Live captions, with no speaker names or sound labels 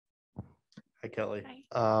Kelly.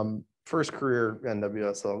 Hi. First career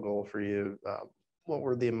NWSL goal for you. What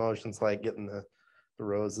were the emotions like getting the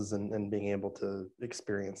roses and being able to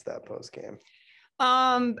experience that post game?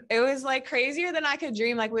 It was like crazier than I could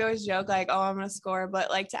dream. Like we always joke like, oh, I'm gonna score, but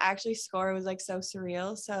like to actually score was like so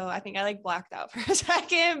surreal. So I think I like blacked out for a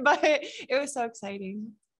second, but it was so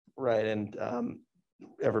exciting. Right. And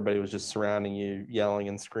everybody was just surrounding you, yelling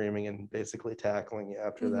and screaming and basically tackling you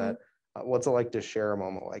after that. What's it like to share a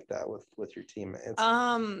moment like that with your teammates?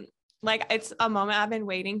 Like it's a moment I've been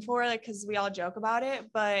waiting for, like, cause we all joke about it,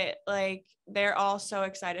 but like, they're all so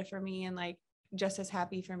excited for me and like just as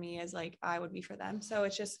happy for me as like I would be for them. So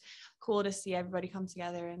it's just cool to see everybody come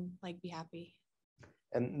together and like be happy.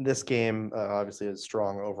 And this game, obviously a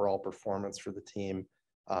strong overall performance for the team.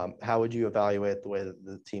 How would you evaluate the way that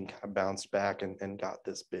the team kind of bounced back and got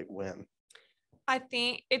this big win? I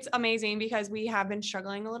think it's amazing because we have been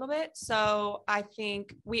struggling a little bit. So I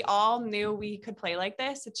think we all knew we could play like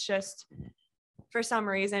this. It's just for some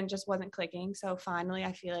reason just wasn't clicking. So finally,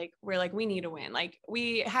 I feel like we're like, we need a win. Like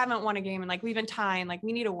we haven't won a game and like we've been tying, like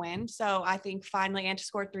we need a win. So I think finally, and to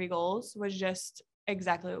score 3 goals was just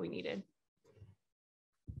exactly what we needed.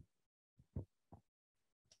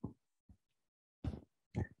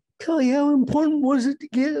 Kelly, how important was it to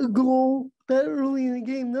get a goal that early in the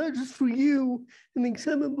game, not just for you and the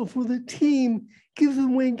excitement, but for the team,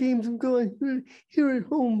 given the way games have gone here at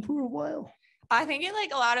home for a while? I think it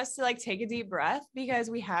like allowed us to like take a deep breath because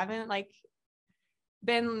we haven't like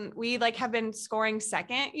have been scoring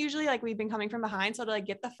second usually, like we've been coming from behind. So to like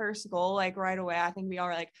get the first goal like right away, I think we all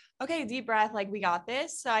were like, okay, deep breath, like we got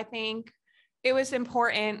this. So I think it was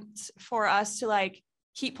important for us to like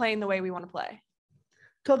keep playing the way we want to play.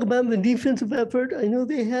 Talk about the defensive effort. I know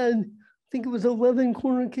they had, I think it was 11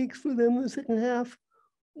 corner kicks for them in the second half.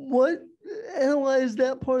 Analyze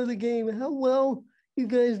that part of the game, how well you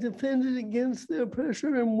guys defended against their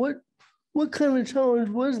pressure, and what kind of challenge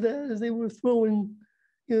was that as they were throwing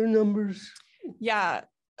your numbers? Yeah,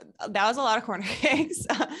 that was a lot of corner kicks.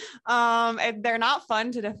 They're not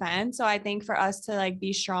fun to defend. So I think for us to like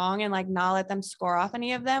be strong and like not let them score off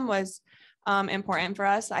any of them was important for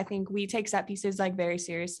us. I think we take set pieces like very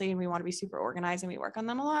seriously and we want to be super organized and we work on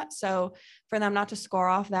them a lot. So for them not to score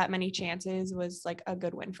off that many chances was like a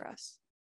good win for us.